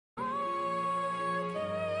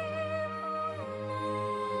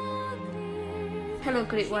Hello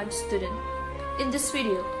grade 1 student. In this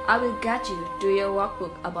video, I will guide you to your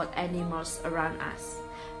workbook about animals around us.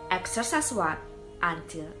 Exercise 1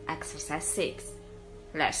 until exercise 6.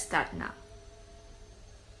 Let's start now.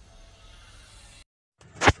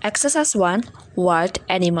 Exercise 1. Wild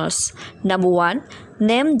animals. Number 1.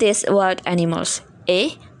 Name these wild animals.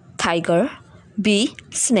 A. Tiger. B.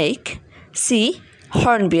 Snake. C.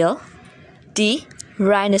 Hornbill. D.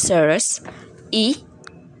 Rhinoceros. E.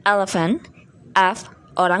 Elephant. F.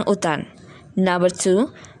 Orangutan. Number 2.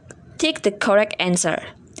 Tick the correct answer.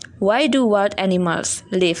 Why do wild animals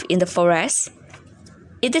live in the forest?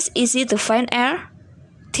 It is easy to find air.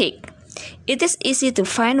 Tick. It is easy to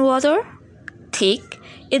find water. Tick.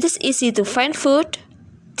 It is easy to find food.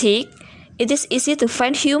 Tick. It is easy to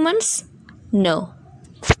find humans. No.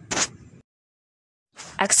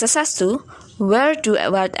 Exercise 2. Where do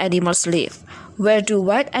wild animals live? Where do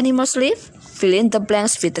wild animals live? Fill in the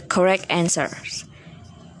blanks with the correct answers.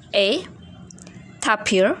 A.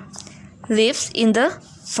 Tapir lives in the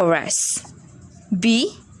forest.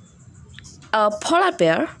 B. A polar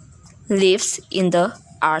bear lives in the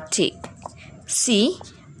Arctic. C.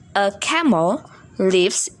 A camel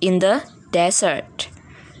lives in the desert.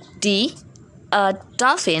 D. A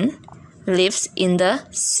dolphin lives in the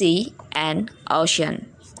sea and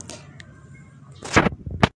ocean.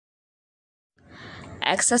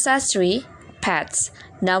 Exercise 3. Pets.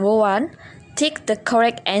 Number 1. Tick the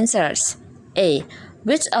correct answers. A.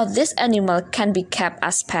 Which of these animals can be kept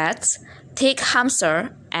as pets? Tick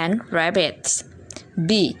hamster and rabbits.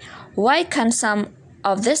 B. Why can some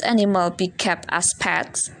of these animals be kept as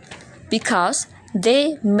pets? Because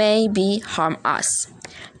they may harm us.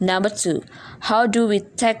 Number 2. How do we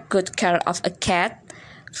take good care of a cat?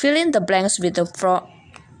 Fill in the blanks with the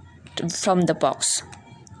from the box.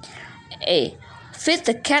 A. Feed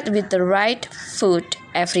the cat with the right food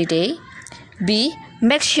every day. B.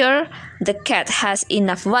 Make sure the cat has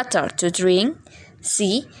enough water to drink.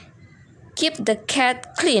 C. Keep the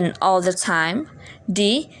cat clean all the time.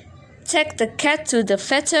 D. Take the cat to the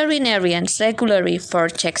veterinarian regularly for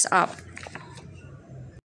checks-up.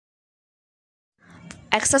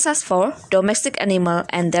 Exercise 4. Domestic animal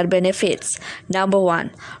and their benefits. Number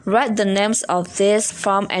 1. Write the names of these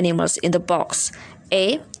farm animals in the box.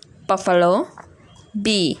 A. Buffalo.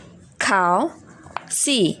 B. Cow.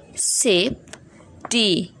 C. Sheep.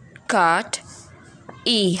 D. Goat.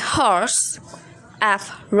 E. Horse.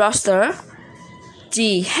 F. Rooster.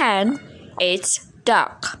 G. Hen. H.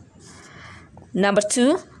 Duck. Number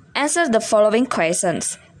 2. Answer the following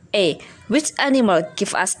questions. A. Which animal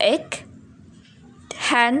give us egg?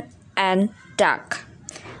 Hen and duck.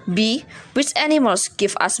 B. Which animals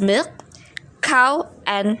give us milk? Cow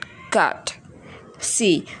and goat.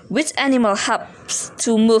 C. Which animal helps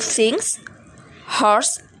to move things?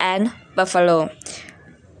 Horse and buffalo.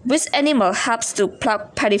 Which animal helps to plow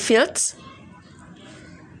paddy fields?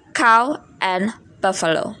 Cow and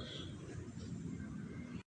buffalo.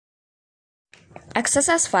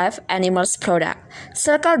 Exercise 5. Animals product.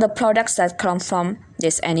 Circle the products that come from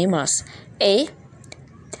these animals. A.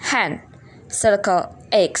 Hen. Circle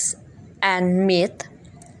eggs and meat.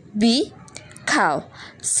 B. Cow.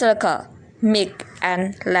 Circle milk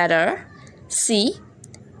and leather. C.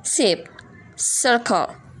 Sheep.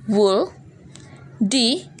 Circle wool.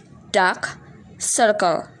 D. Duck.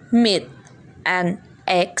 Circle meat and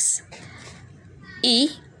eggs. E.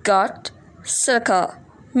 Goat. Circle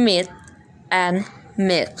meat and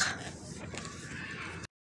milk.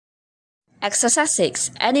 Exercise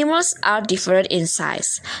 6. Animals are different in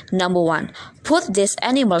size. Number 1. Put these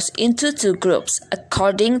animals into 2 groups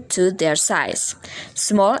according to their size.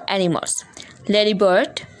 Small animals.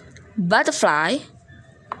 Ladybird, butterfly,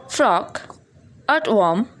 frog,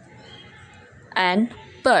 earthworm, and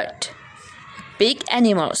bird. Big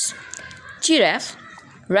animals. Giraffe,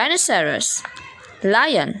 rhinoceros,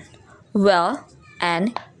 lion, whale,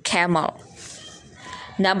 and camel.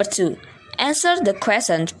 Number 2. Answer the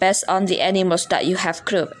questions based on the animals that you have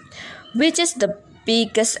grouped. Which is the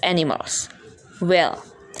biggest animals? Whale.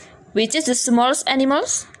 Which is the smallest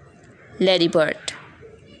animals? Ladybird.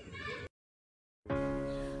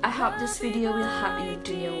 I hope this video will help you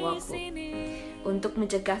do your workbook. Untuk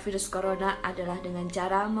mencegah virus corona adalah dengan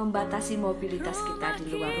cara membatasi mobilitas kita di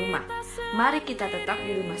luar rumah. Mari kita tetap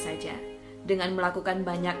di rumah saja dengan melakukan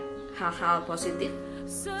banyak hal-hal positif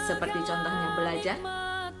seperti contohnya belajar,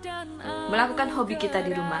 melakukan hobi kita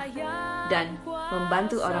di rumah, dan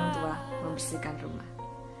membantu orang tua membersihkan rumah.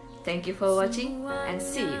 Thank you for watching and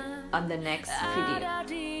see you on the next video.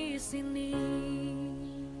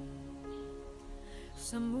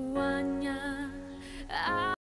 Semuanya